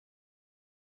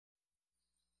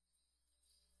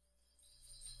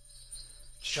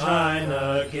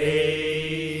China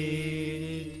Gate,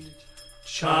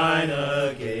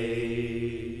 China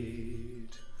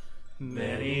Gate.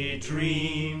 Many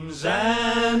dreams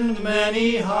and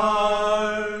many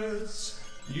hearts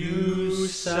you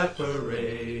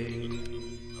separate.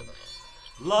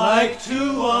 Like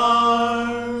two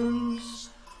arms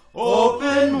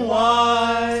open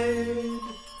wide,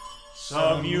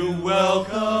 some you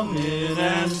welcome in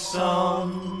and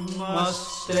some must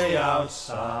stay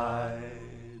outside.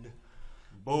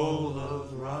 Bowl of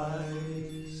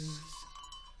rice,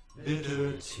 bitter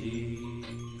tea.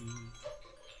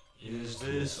 Is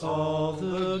this all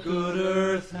the good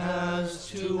earth has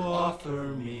to offer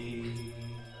me?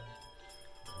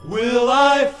 Will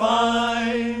I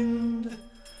find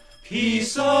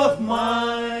peace of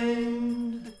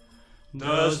mind?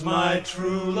 Does my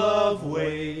true love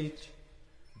wait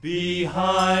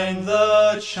behind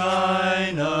the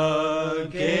China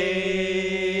Gate?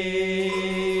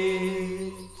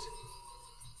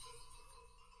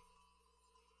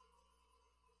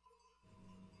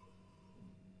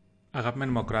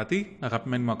 Αγαπημένοι μου ακροατή,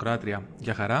 αγαπημένη μου ακροάτρια,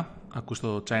 για χαρά, ακούς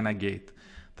το China Gate.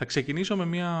 Θα ξεκινήσω με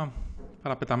μια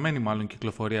παραπεταμένη μάλλον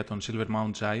κυκλοφορία των Silver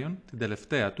Mount Zion, την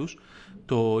τελευταία τους,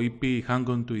 το EP Hang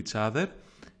On To Each Other.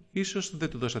 Ίσως δεν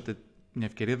του δώσατε μια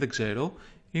ευκαιρία, δεν ξέρω.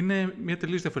 Είναι μια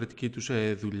τελείως διαφορετική τους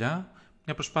δουλειά,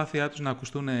 μια προσπάθειά τους να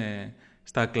ακουστούν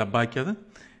στα κλαμπάκια.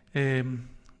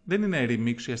 Δεν είναι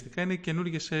remix ουσιαστικά, είναι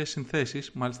καινούργιες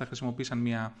συνθέσεις. Μάλιστα χρησιμοποίησαν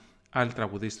μια άλλη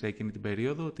τραγουδίστρια εκείνη την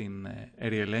περίοδο, την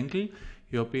Ariel Engle,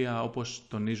 η οποία όπως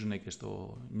τονίζουν και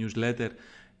στο newsletter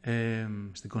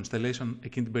στην Constellation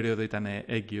εκείνη την περίοδο ήταν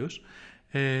έγκυος.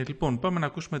 Λοιπόν, πάμε να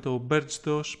ακούσουμε το Bird's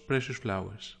Toes Precious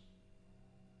Flowers.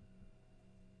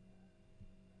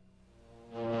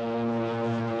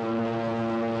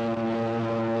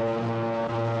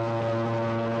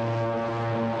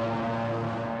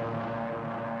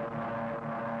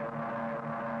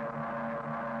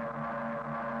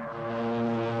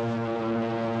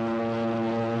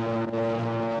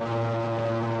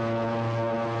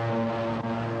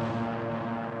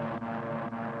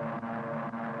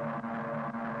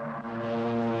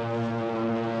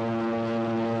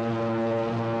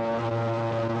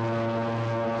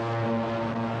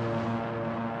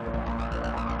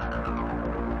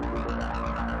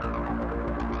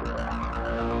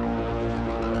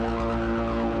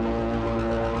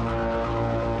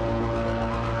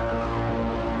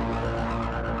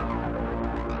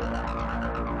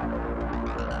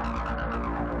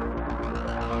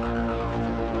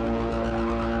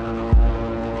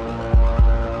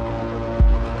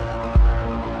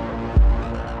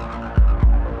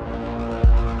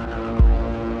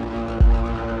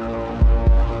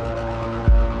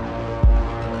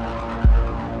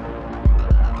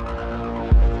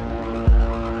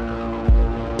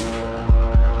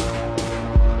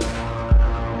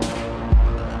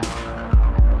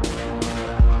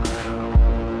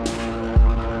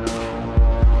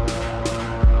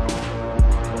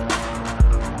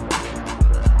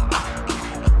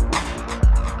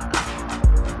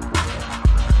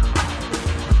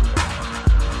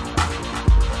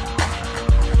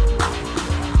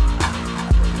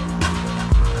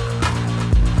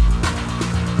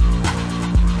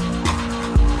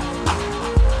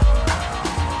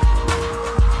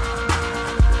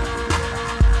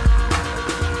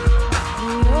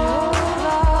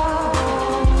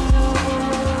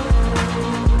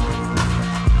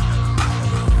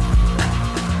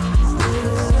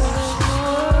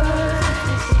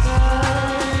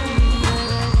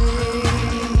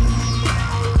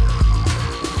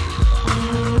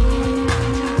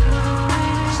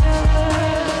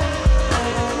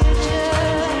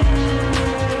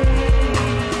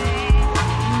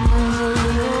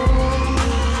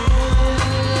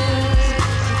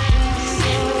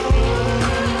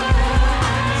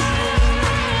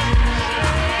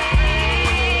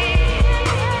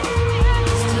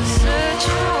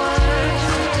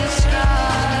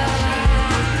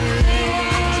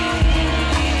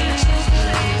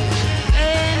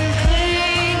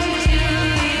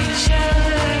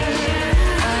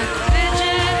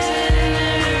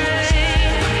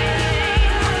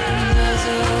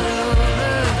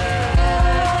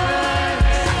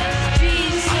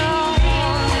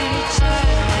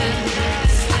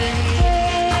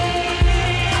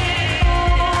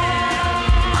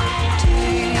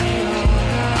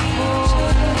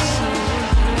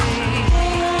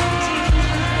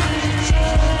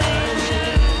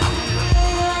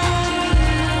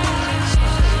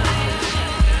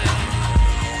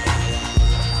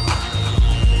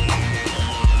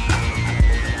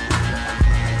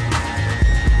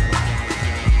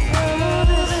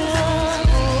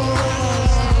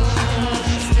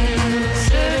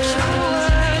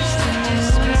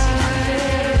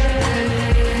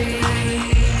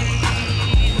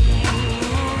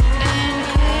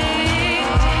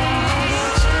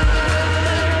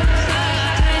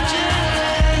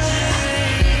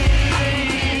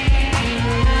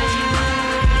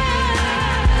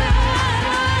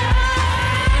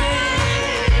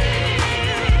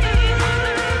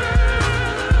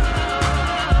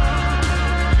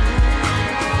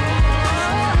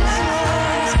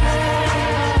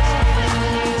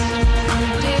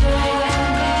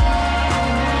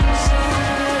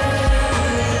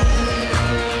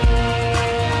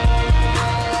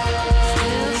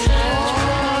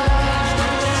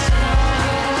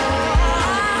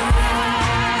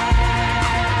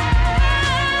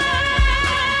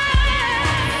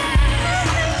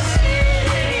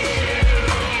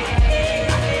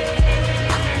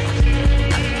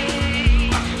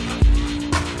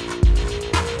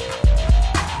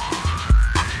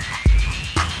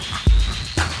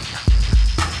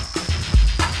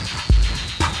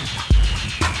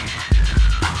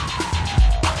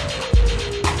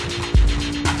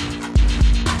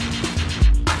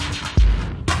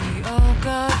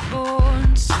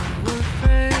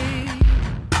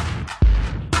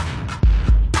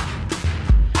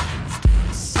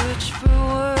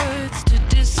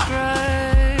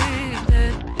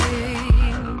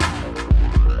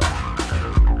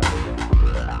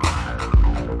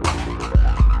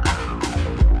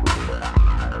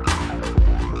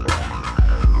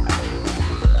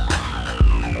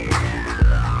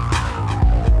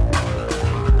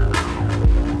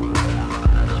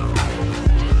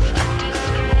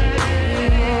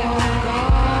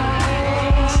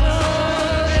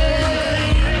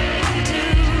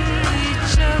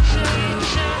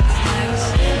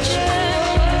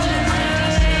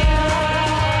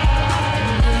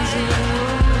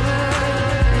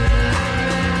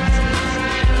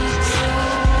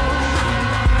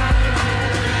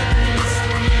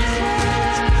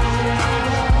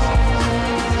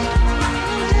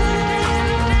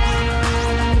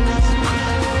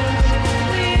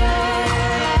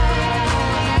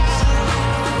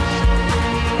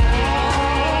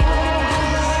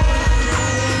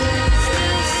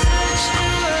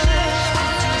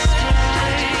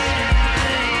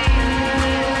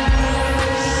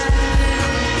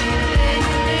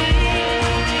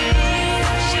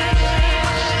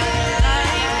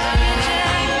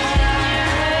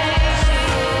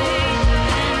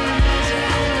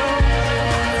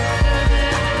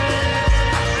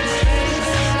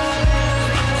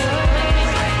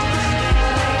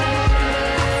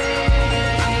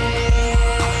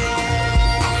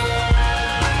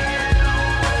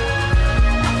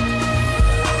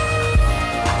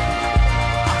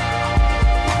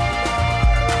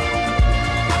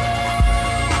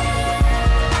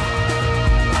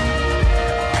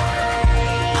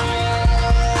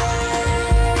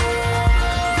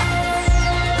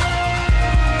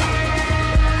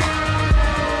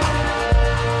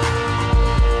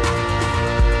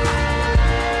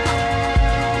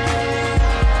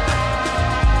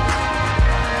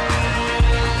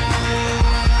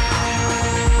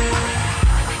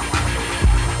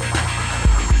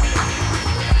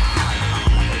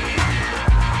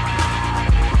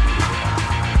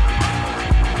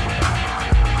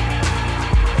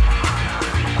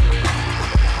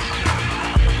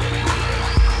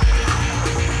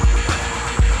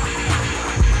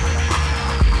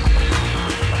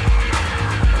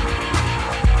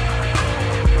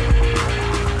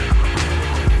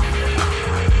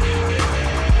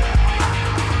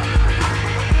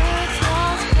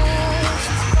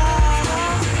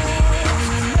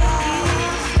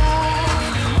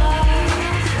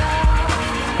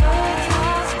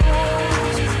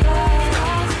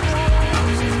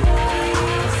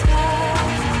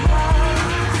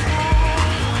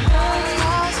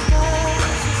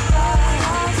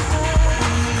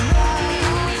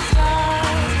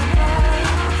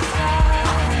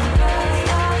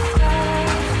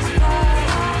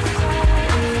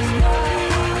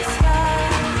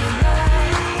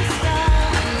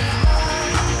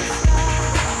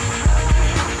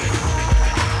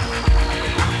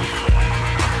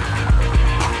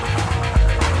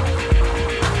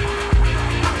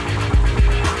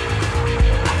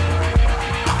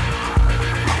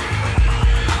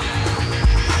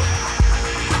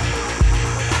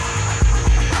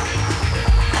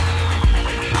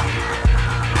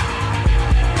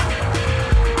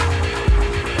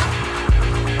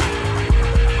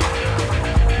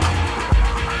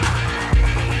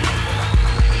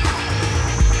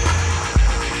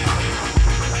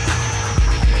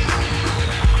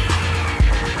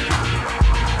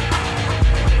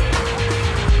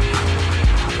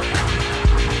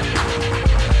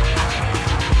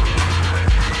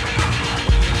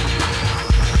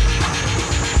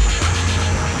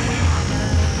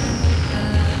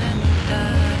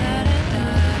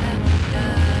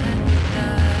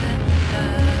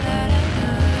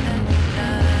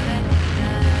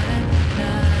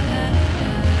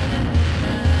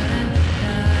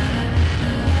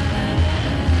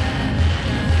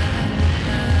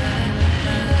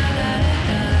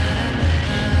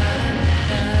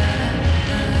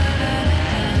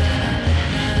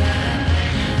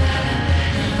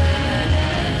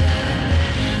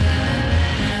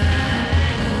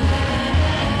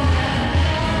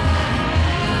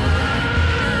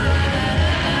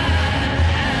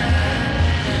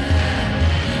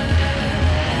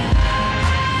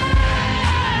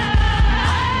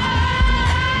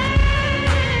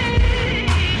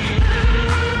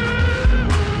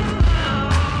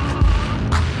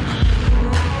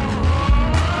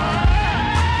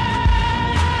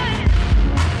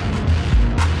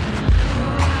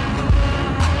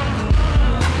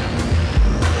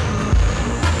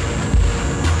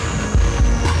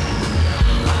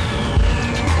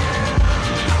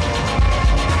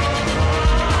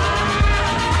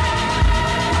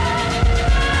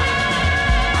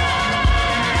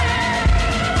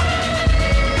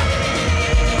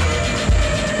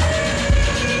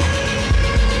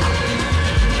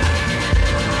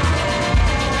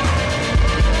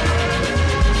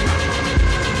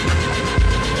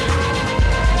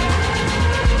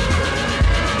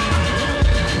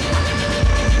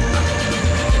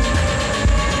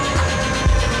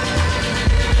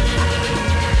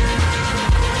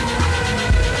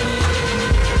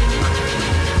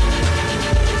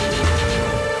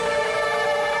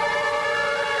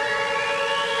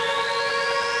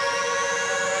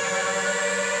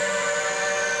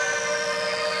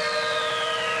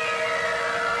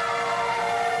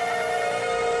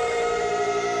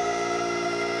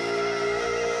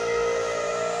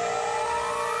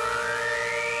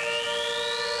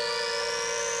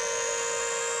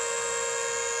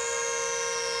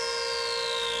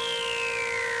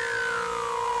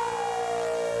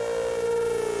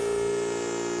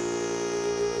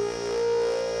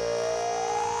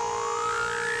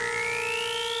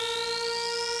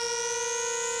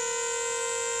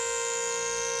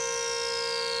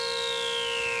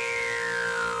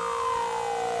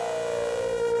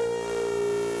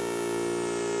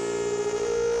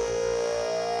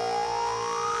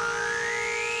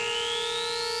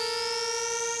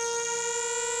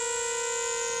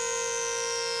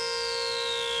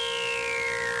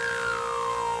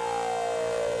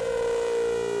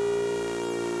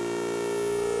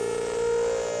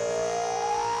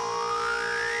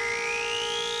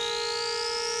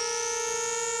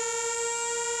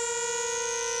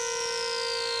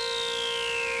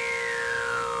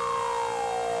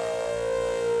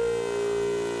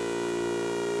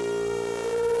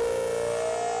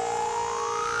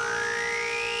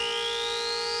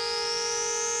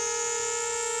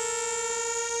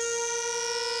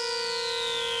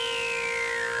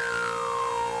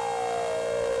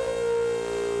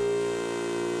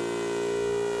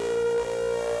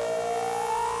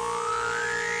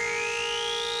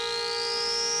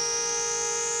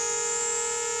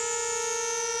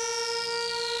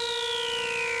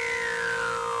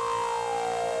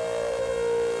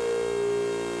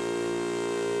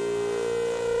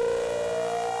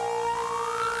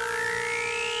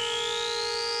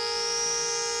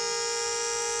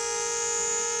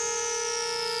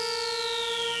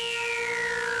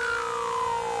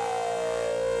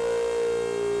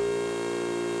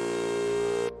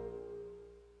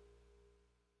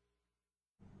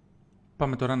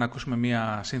 Πάμε τώρα να ακούσουμε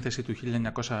μία σύνθεση του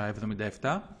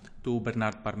 1977 του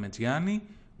Μπερνάρντ Παρμετζιάνι,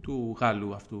 του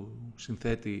Γάλλου αυτού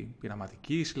συνθέτη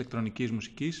πειραματικής, ηλεκτρονικής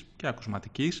μουσικής και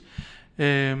ακουσματικής.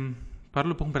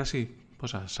 Παρόλο που έχουν περάσει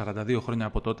 42 χρόνια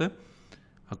από τότε,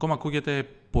 ακόμα ακούγεται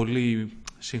πολύ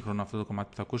σύγχρονο αυτό το κομμάτι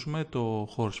που θα ακούσουμε, το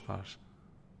Horse Farce.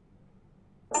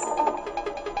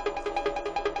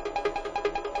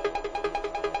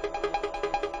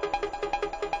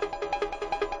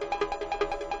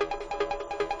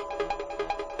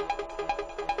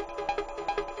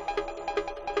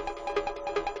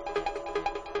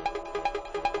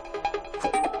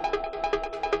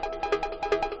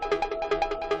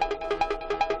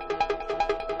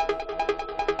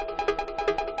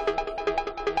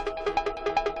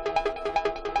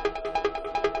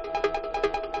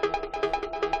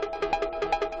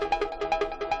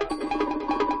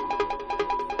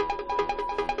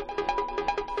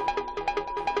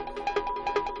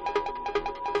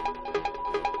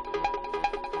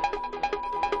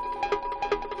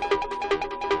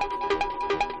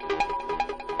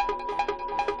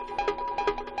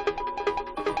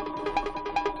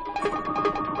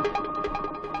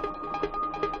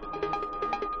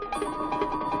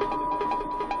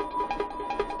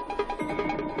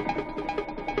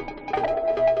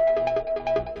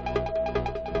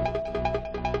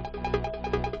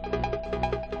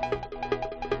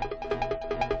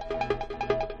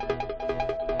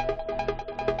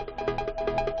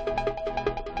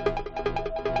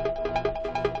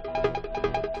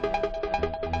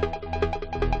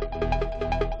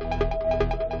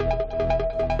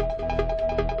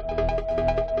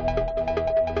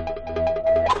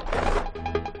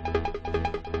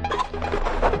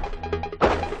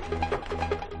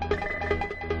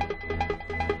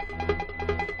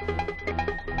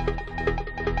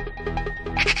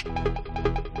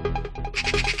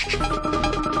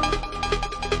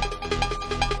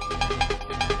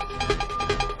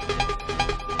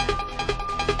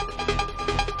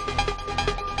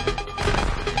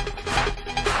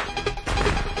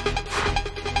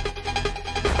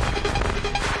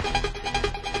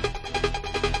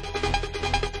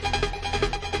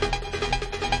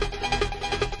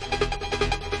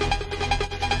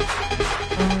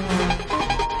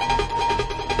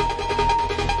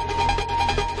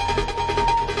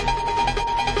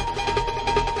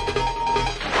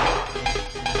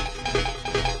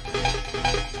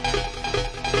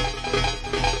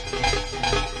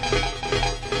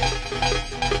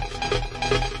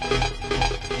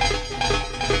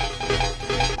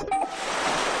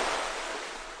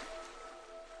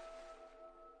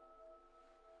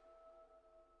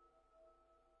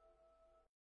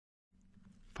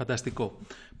 Φανταστικό.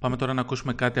 Πάμε τώρα να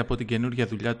ακούσουμε κάτι από την καινούργια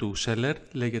δουλειά του Seller.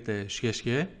 Λέγεται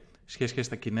Xie Xie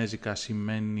στα κινέζικα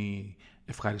σημαίνει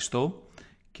ευχαριστώ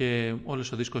και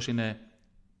όλος ο δίσκος είναι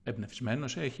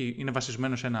εμπνευσμένος. Είναι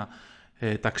βασισμένος σε ένα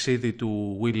ταξίδι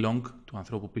του Will Long, του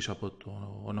ανθρώπου πίσω από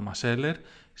το όνομα Seller,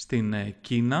 στην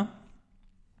Κίνα.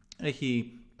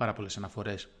 Έχει πάρα πολλές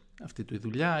αναφορές αυτή του η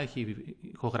δουλειά, έχει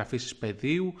ηχογραφήσεις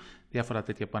πεδίου, διάφορα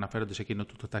τέτοια που αναφέρονται σε εκείνο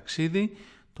το ταξίδι.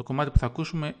 Το κομμάτι που θα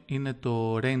ακούσουμε είναι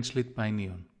το Rain Slit by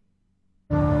Neon.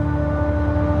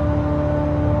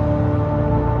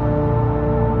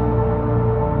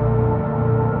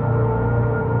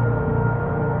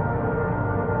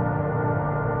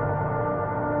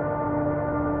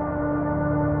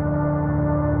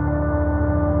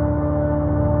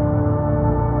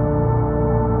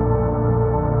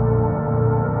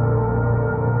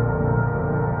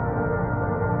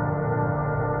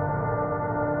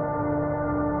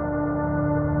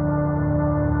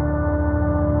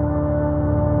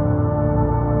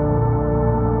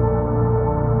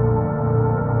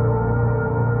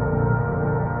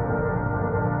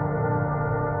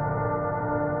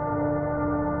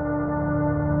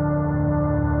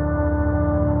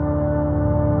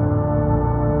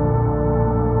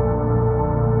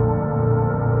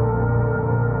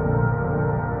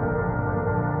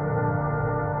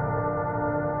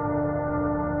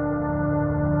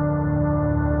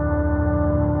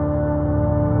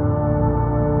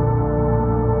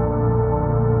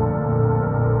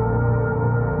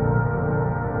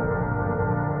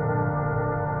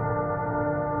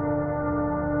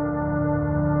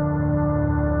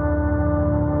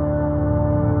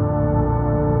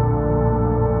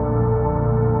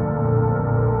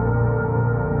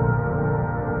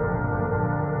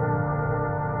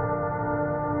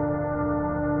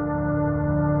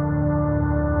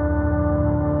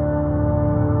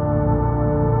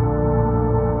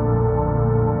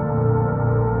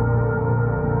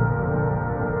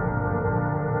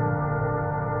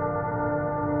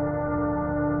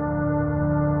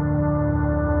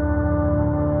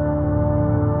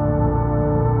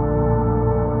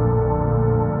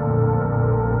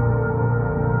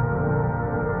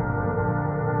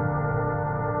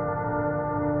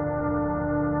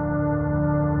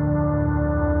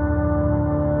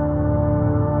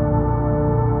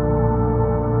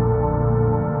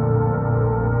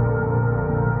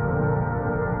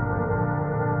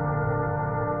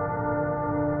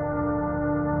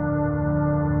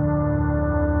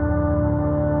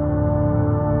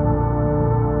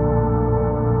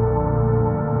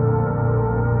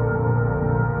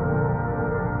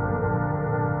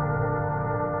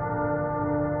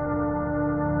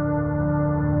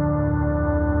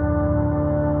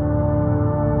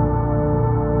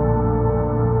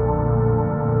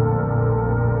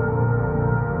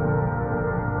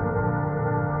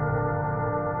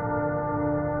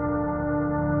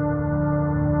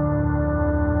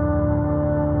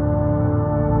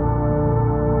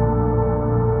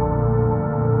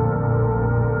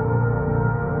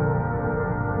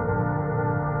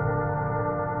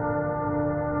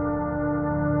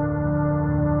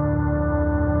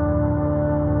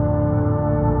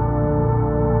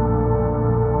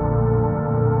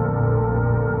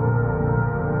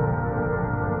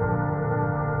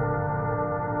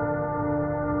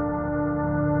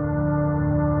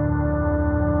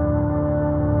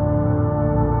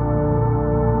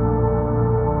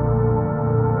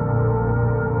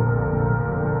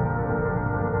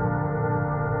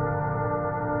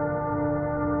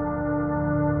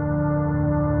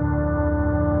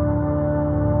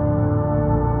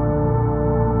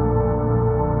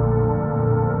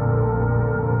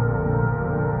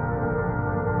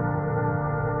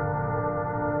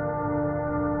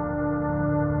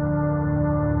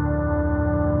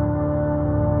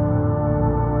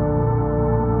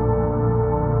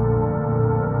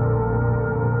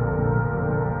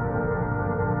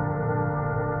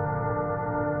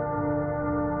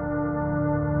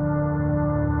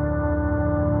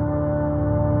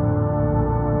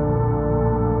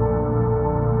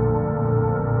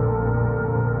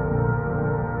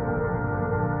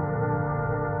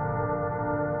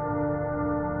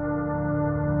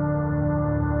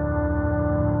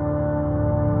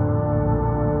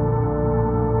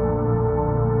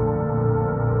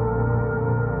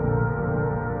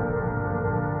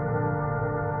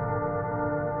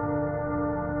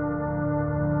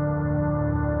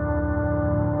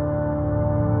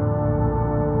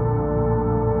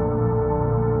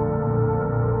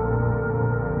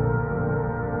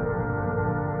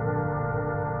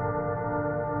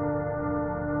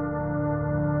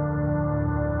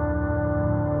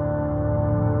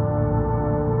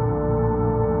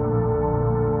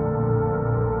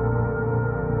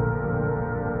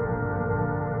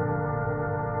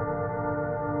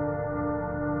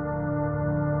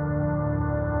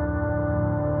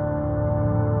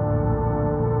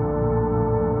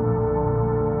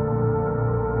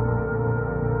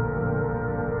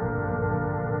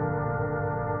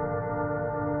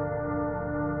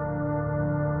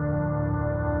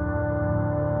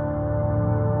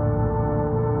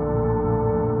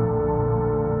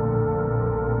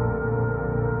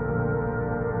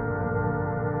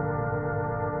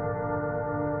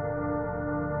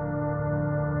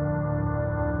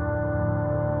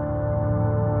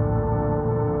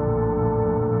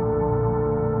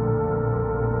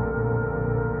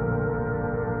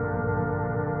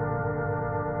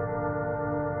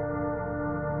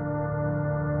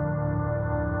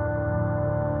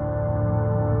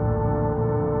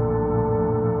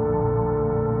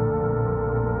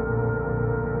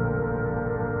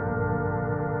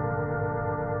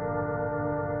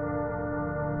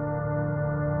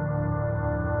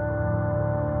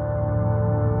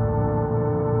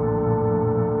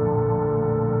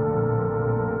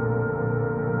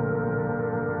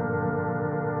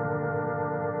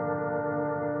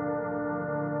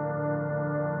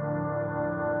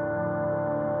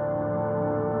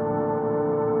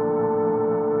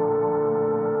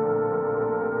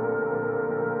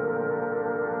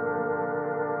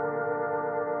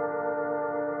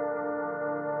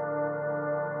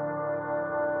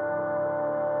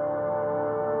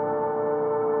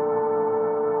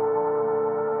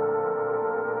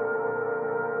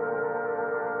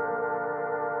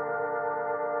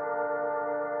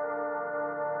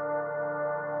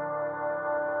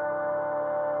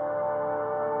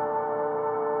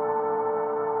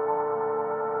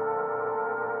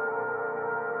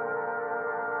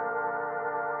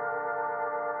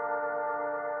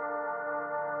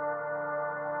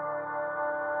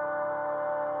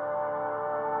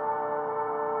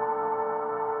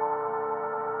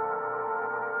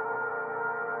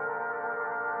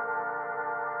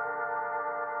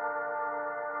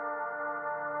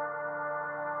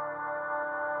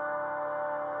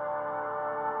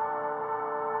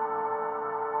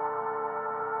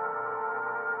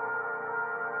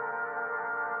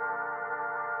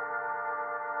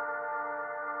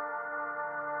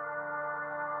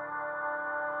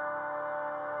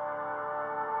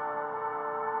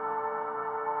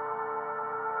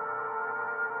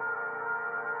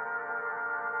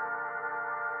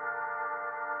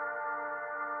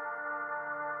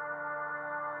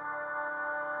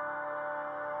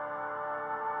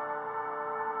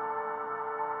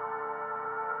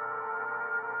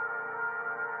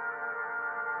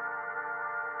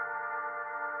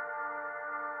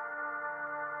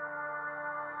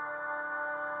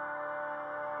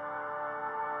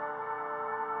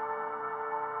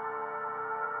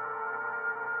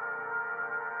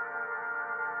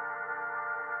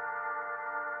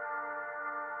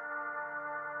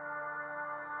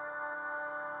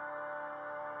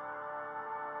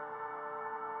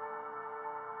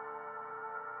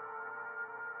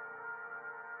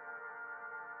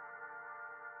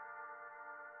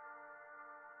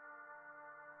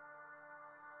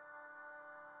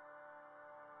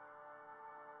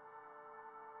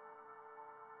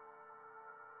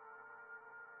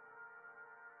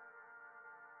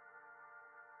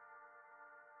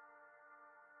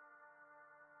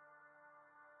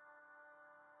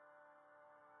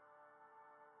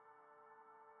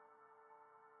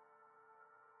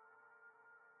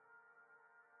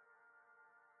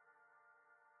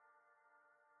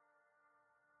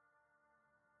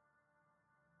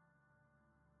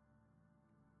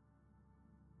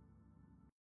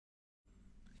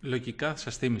 Λογικά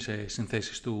σας θύμισε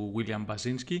συνθέσεις του William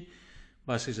Basinski.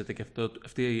 Βασίζεται και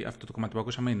αυτό το κομμάτι που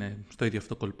ακούσαμε είναι στο ίδιο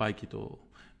αυτό κολπάκι,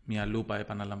 μια λούπα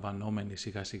επαναλαμβανόμενη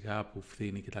σιγά σιγά που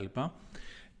φθήνει κτλ.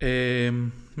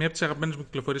 Μία από τις αγαπημένες μου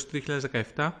κυκλοφορίες του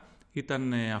 2017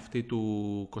 ήταν αυτή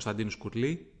του Κωνσταντίνου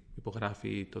Σκουρλή,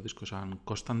 υπογράφει το δίσκο σαν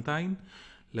Constantine,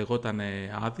 λεγόταν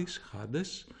Άδης,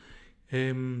 Χάντες.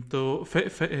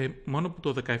 Μόνο που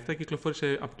το 2017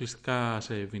 κυκλοφόρησε αποκλειστικά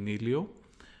σε βινίλιο,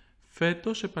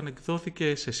 φέτος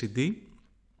επανεκδόθηκε σε CD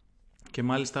και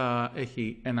μάλιστα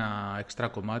έχει ένα εξτρά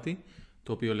κομμάτι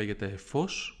το οποίο λέγεται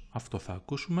Φως, αυτό θα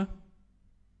ακούσουμε.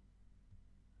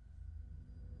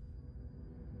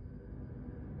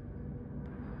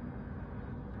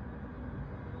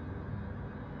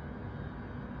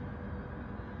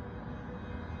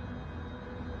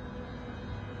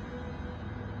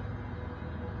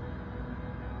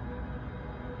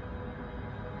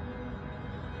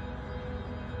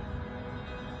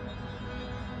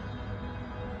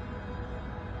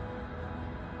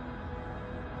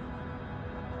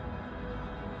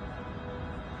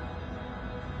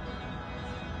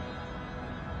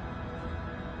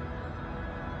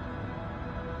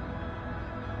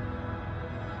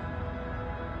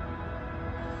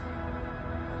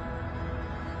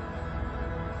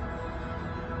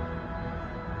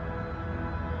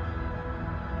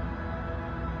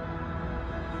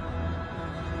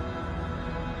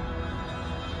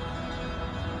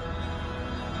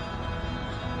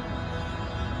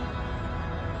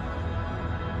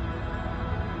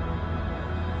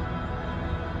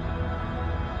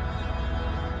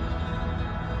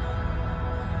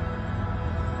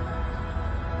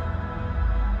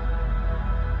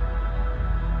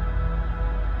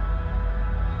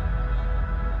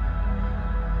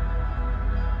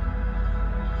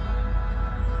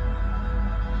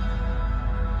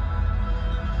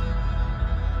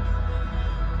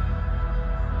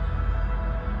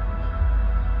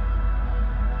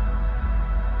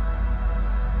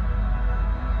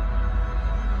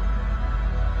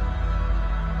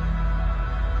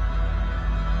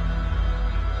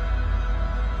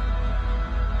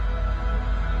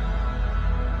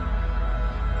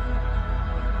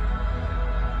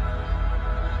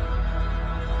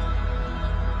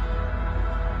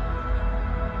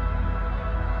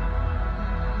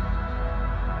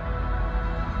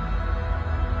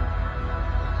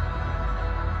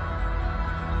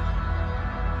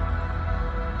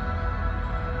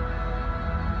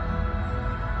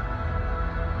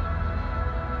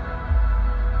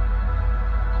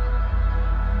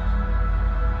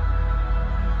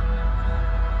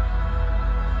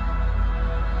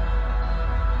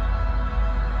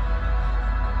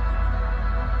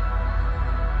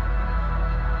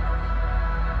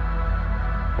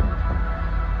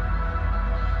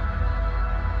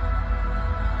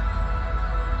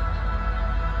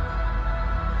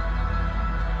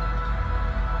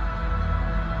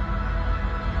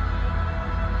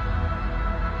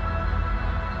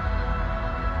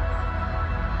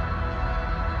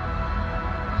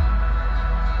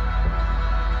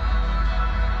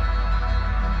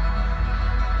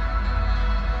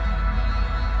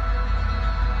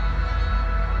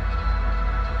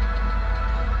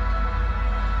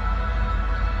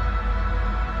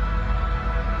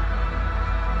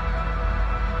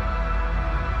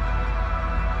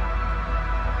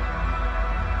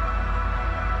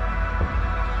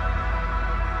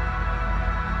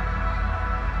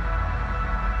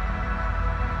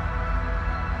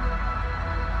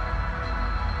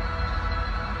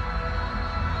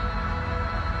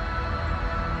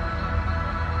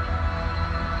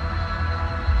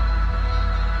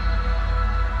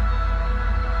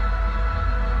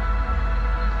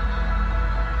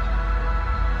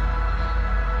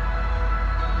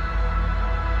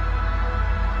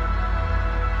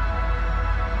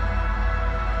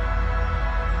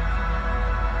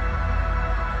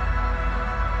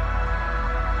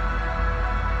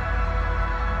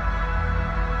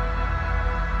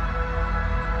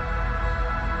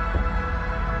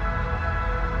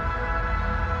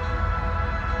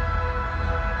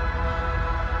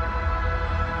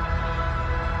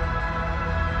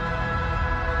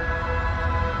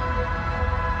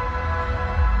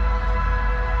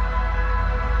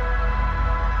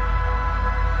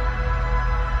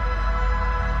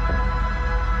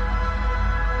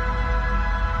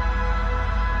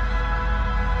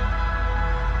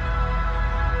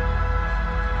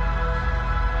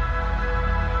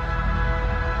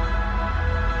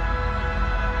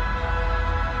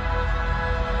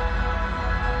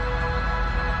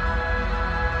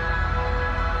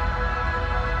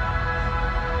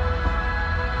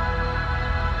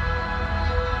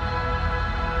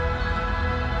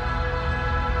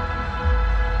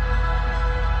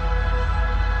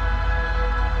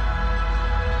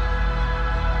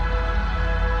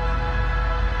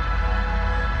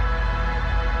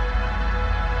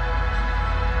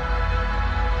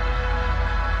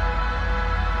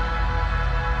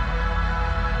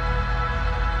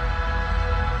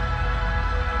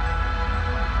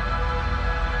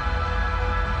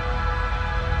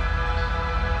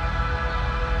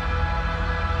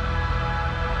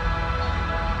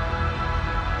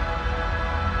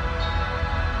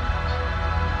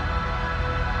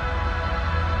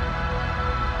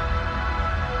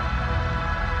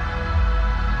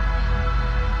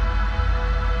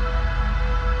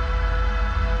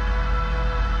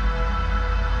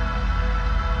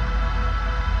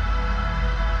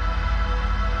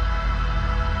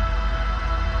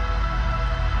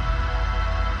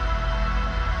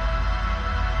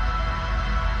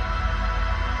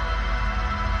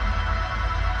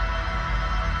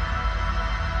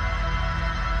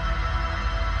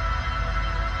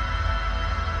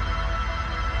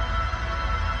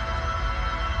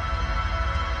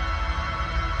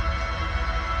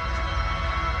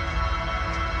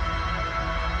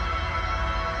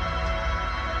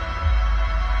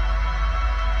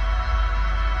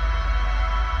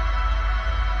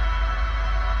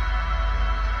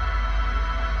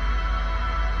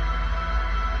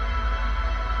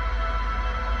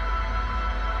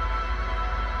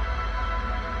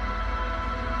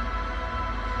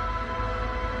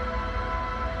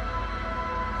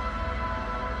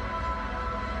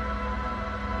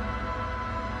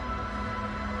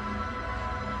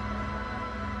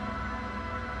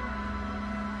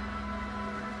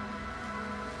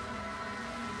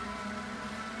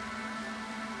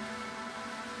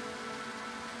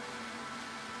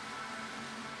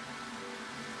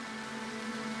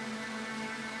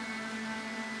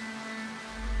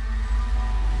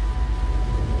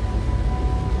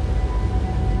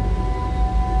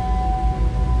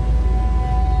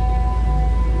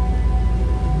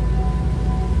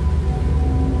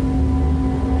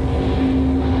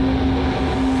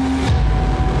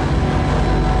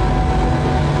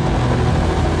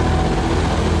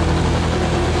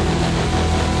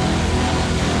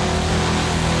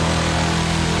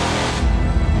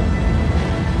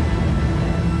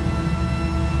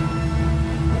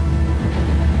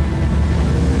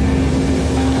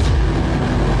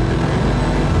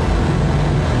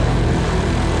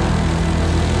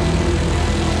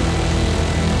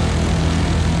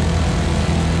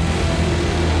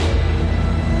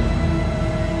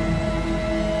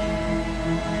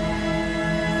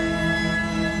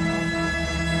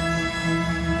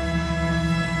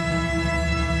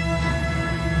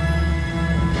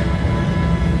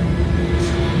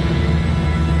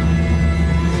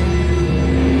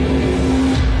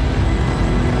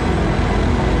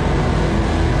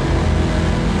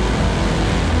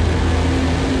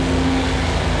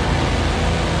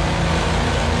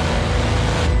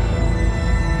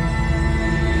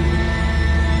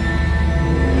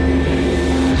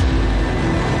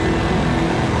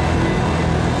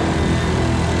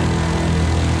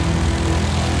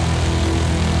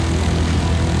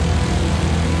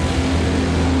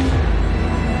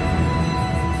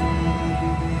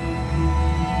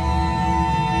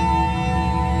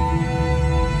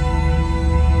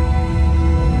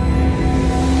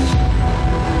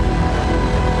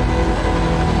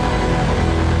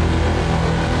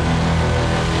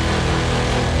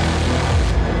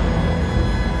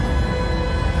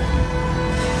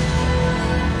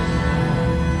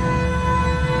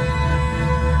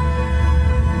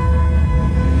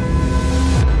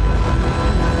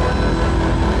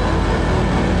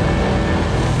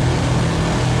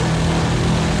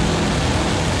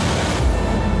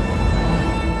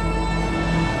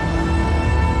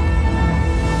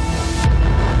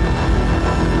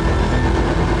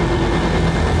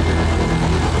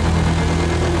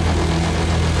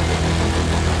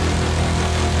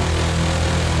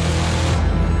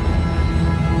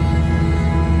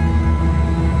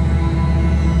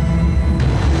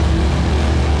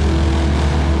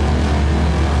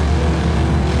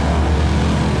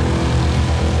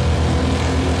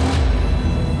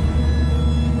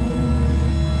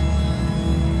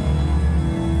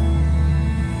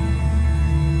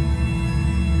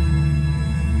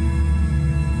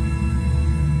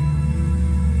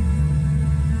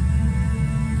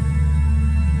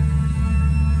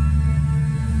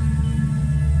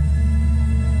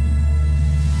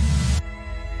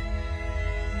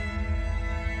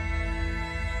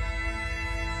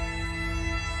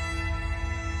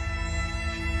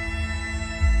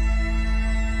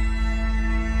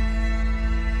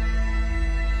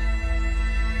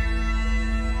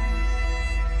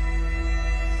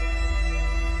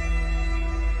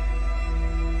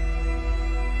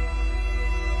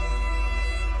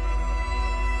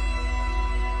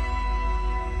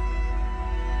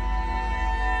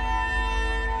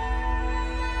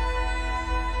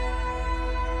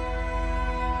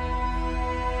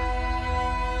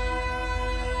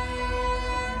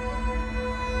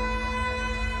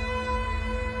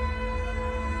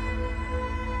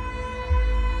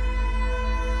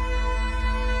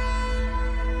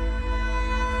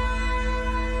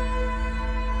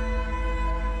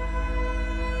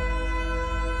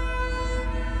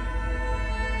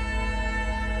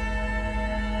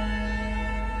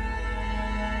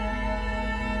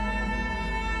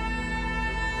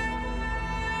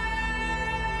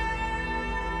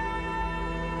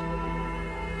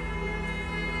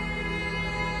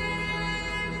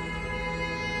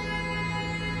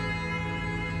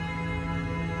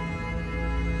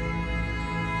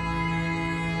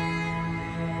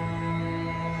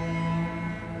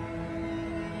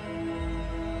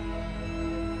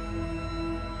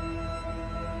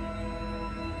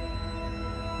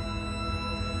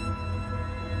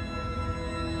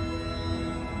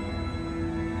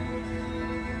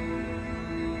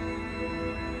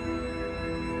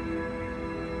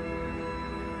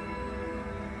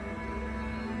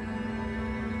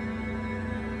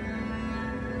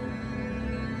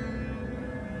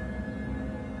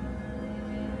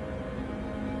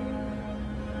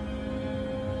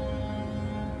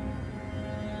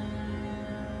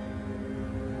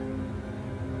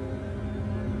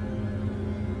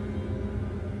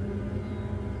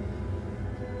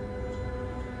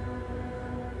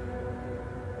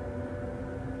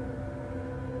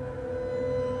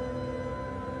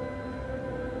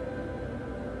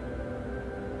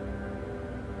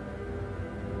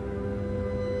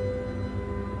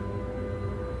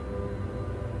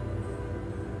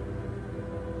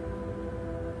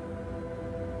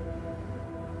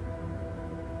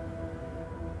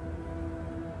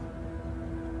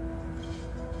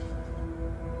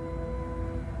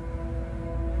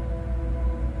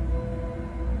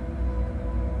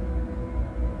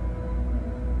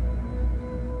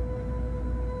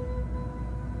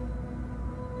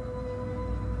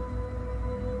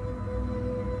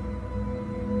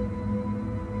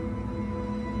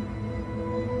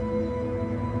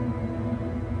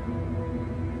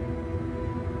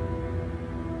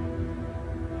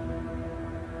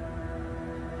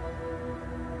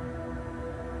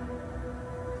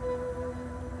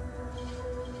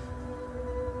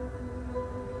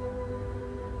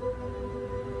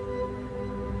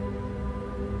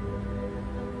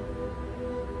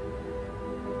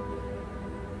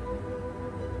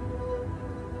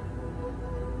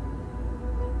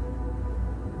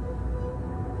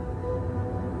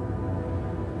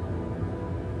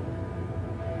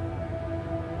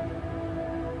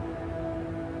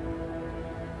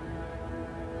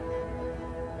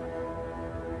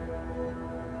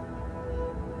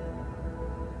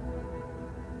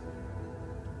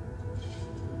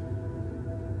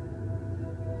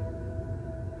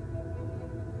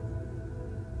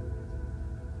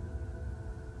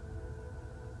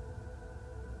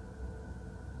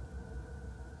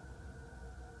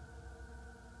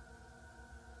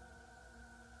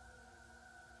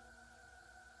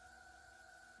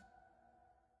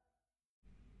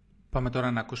 Πάμε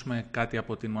τώρα να ακούσουμε κάτι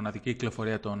από την μοναδική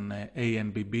κυκλοφορία των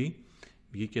ANBB.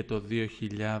 Βγήκε το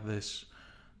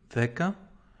 2010,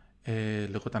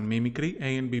 λεγόταν Mimicry.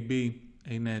 ANBB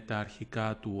είναι τα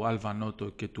αρχικά του Alva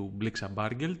Noto και του Blixa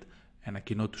Bargeld, ένα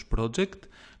κοινό τους project.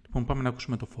 Λοιπόν, πάμε να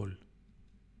ακούσουμε το Fall.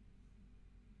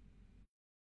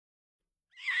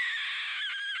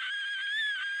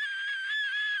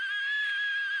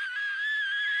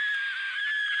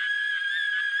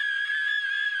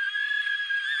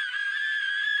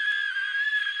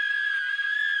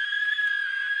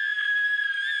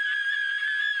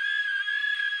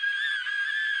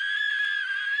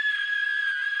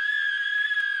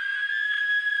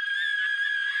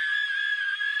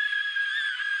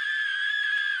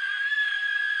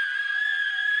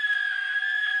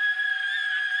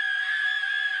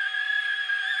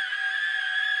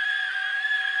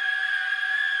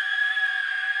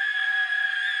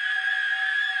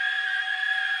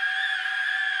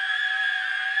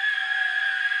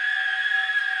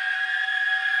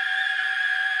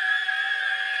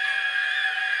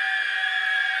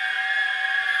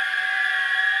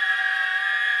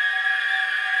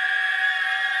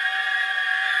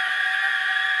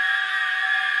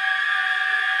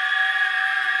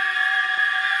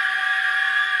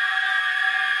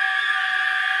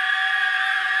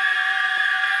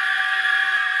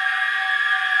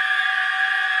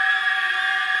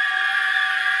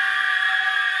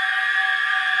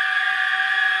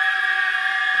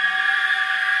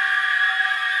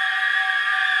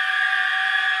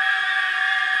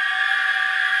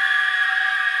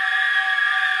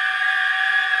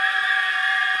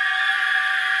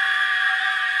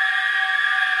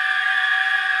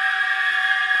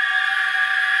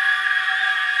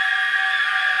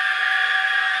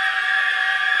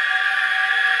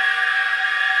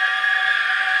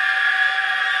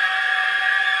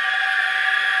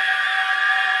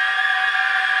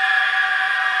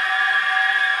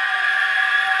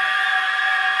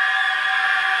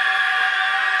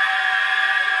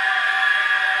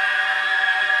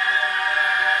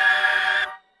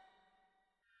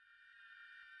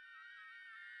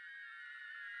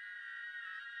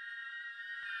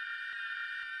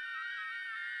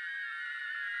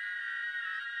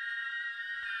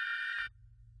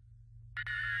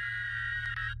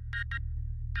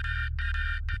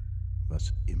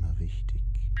 Was immer wichtig.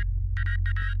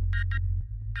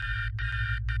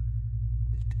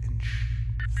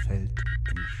 Fällt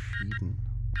entschieden.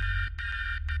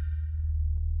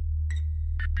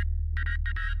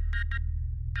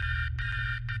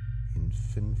 In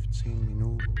 15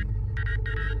 Minuten.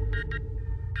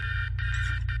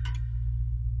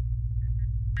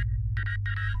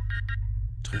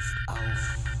 Trifft auf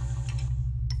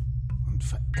und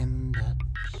verändert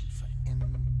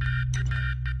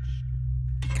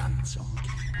die ganze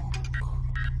Umgebung.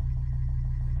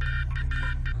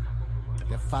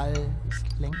 Der Fall ist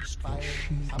längst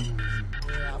verschieden.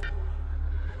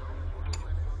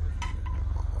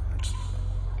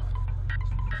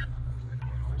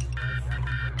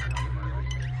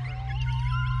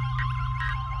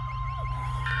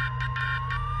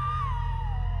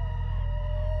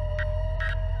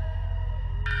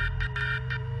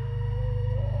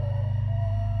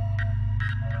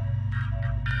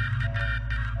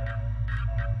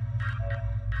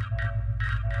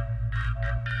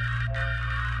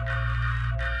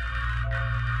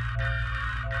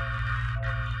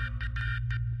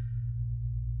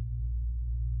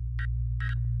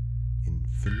 In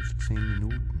 15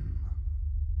 Minuten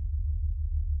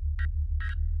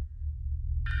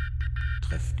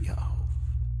trefft ihr auf,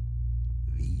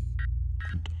 wie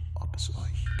und ob es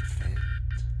euch gefällt.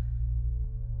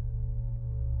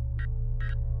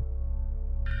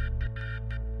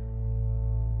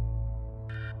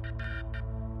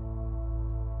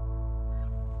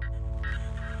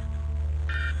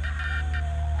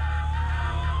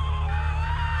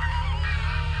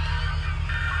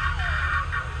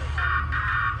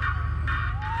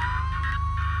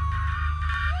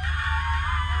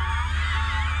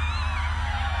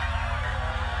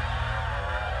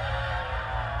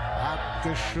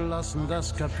 Abgeschlossen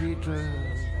das Kapitel.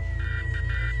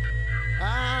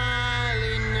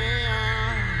 Alinea.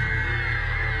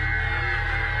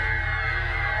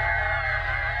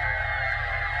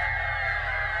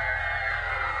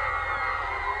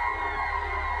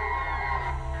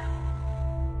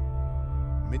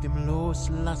 Mit dem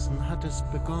Loslassen hat es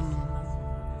begonnen.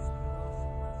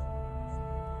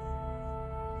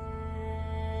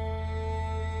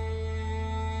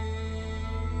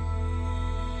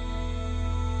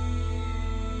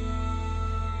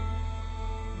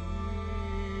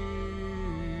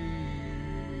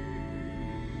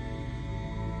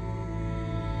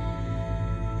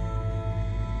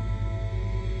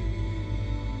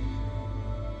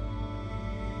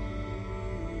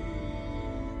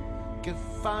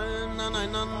 gefallen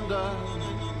aneinander,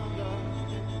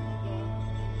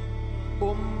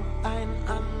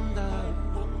 umeinander,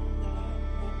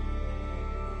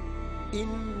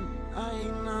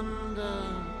 ineinander.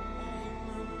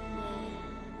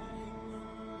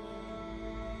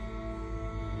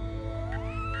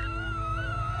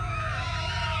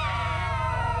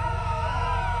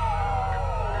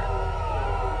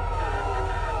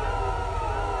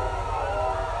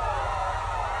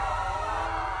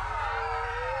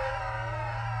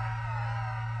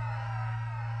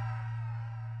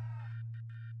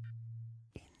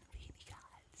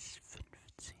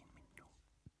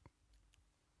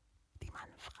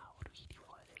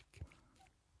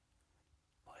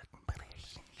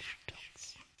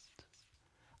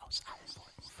 Aus allen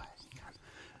Wolken fallen kann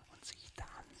und sich dann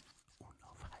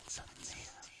unaufhaltsam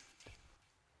nähert.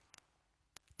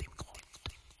 Dem Grund,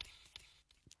 dem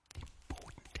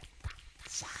Boden der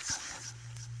Tatsachen.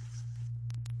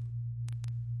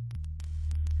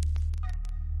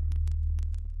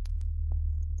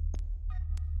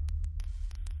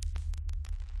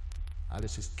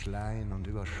 Alles ist klein und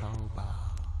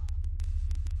überschaubar.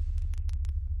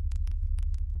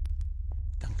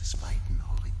 Dank des weiten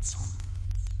Horizonts.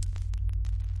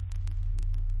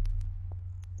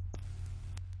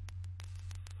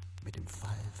 Mit dem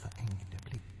Fall verengt der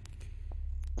Blick.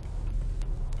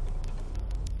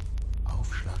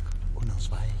 Aufschlag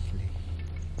unausweichlich.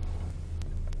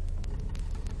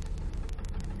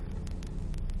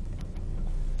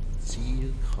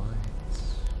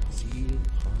 Zielkreuz,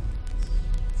 Zielkreuz,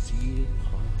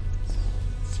 Zielkreuz,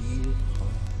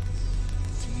 Zielkreuz,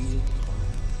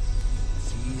 Zielkreuz,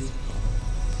 Zielkreuz,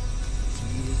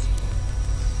 Zielkreuz,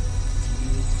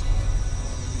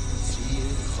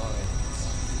 Zielkreuz.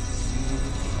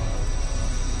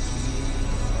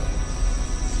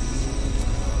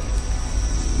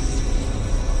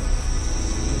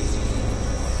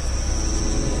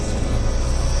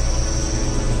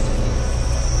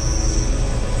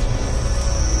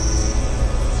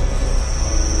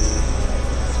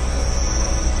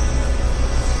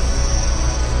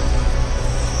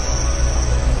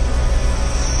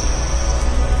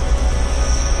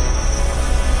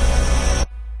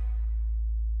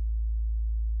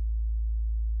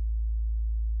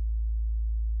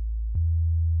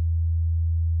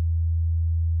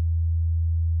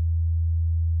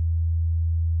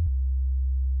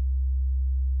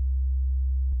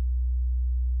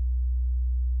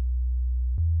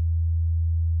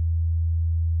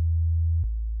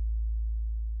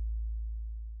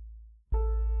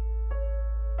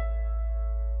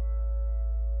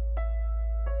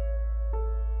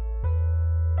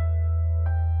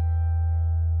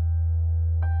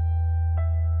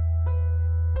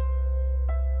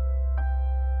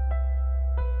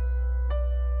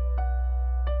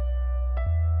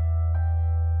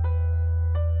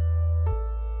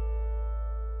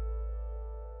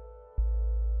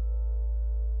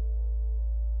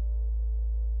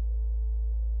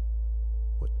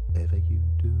 Whatever you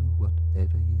do,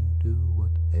 whatever you do,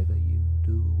 whatever you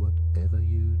do, whatever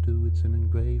you do, it's an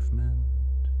engravement.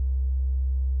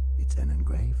 It's an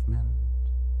engravement.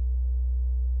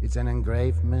 It's an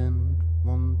engravement.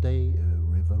 One day a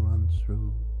river runs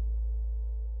through.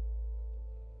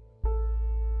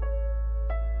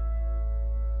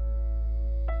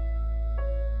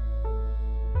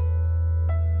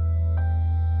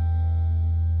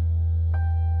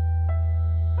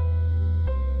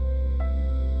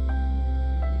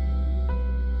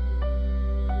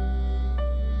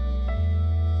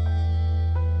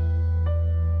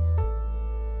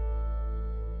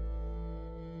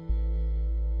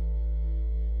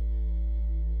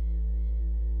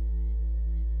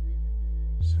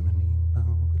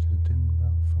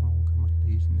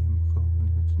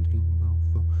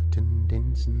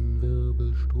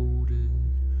 Wirbelstrudel,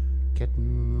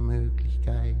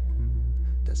 Kettenmöglichkeiten,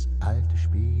 das alte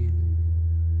Spiel,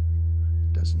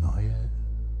 das neue.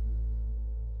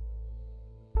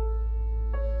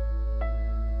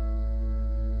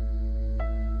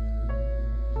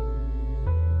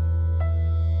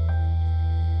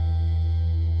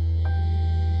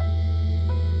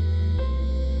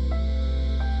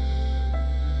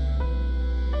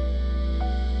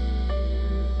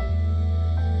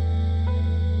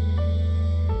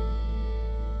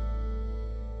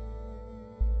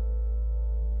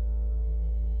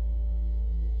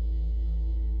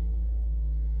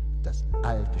 Das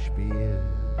alte Spiel,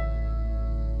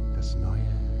 das neue.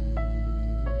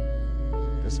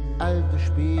 Das alte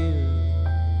Spiel,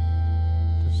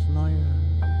 das neue.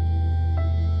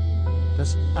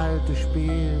 Das alte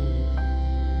Spiel,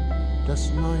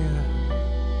 das neue.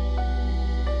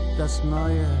 das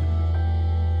Neue,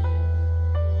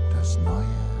 das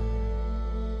Neue.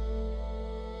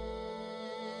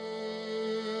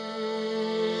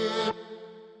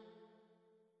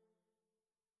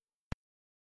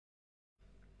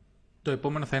 Το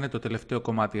επόμενο θα είναι το τελευταίο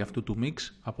κομμάτι αυτού του mix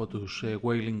από τους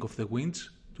Wailing of the Winds,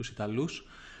 τους Ιταλούς.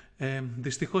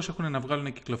 Δυστυχώς έχουν να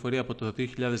βγάλουν κυκλοφορία από το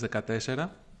 2014.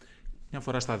 Μια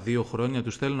φορά στα 2 χρόνια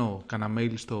τους στέλνω κανένα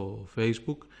mail στο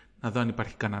Facebook να δω αν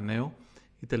υπάρχει κανένα νέο.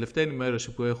 Η τελευταία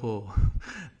ενημέρωση που έχω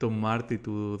το Μάρτι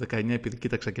του 19, επειδή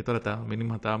κοίταξα και τώρα τα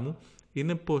μηνύματά μου,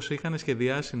 είναι πως έχουν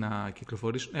σχεδιάσει να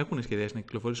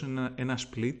κυκλοφορήσουν ένα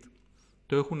split.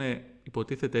 Το έχουν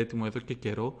υποτίθεται έτοιμο εδώ και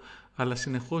καιρό, αλλά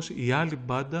συνεχώς η άλλη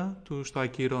μπάντα τους το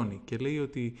ακυρώνει και λέει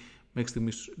ότι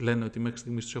λένε ότι μέχρι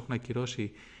στιγμής τους έχουν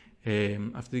ακυρώσει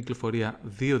αυτή την κυκλοφορία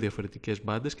 2 διαφορετικές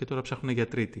μπάντες και τώρα ψάχνουν για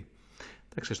τρίτη.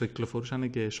 Εντάξει, το κυκλοφορούσαν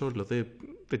και σόλο,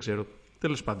 δεν ξέρω.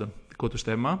 Τέλος πάντων, δικό τους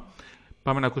θέμα.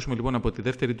 Πάμε να ακούσουμε λοιπόν από τη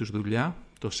δεύτερη τους δουλειά,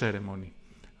 το Ceremony.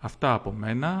 Αυτά από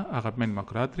μένα, αγαπημένη μου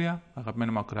ακροάτρια,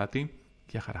 αγαπημένη μου ακροάτη,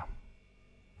 γεια χαρά.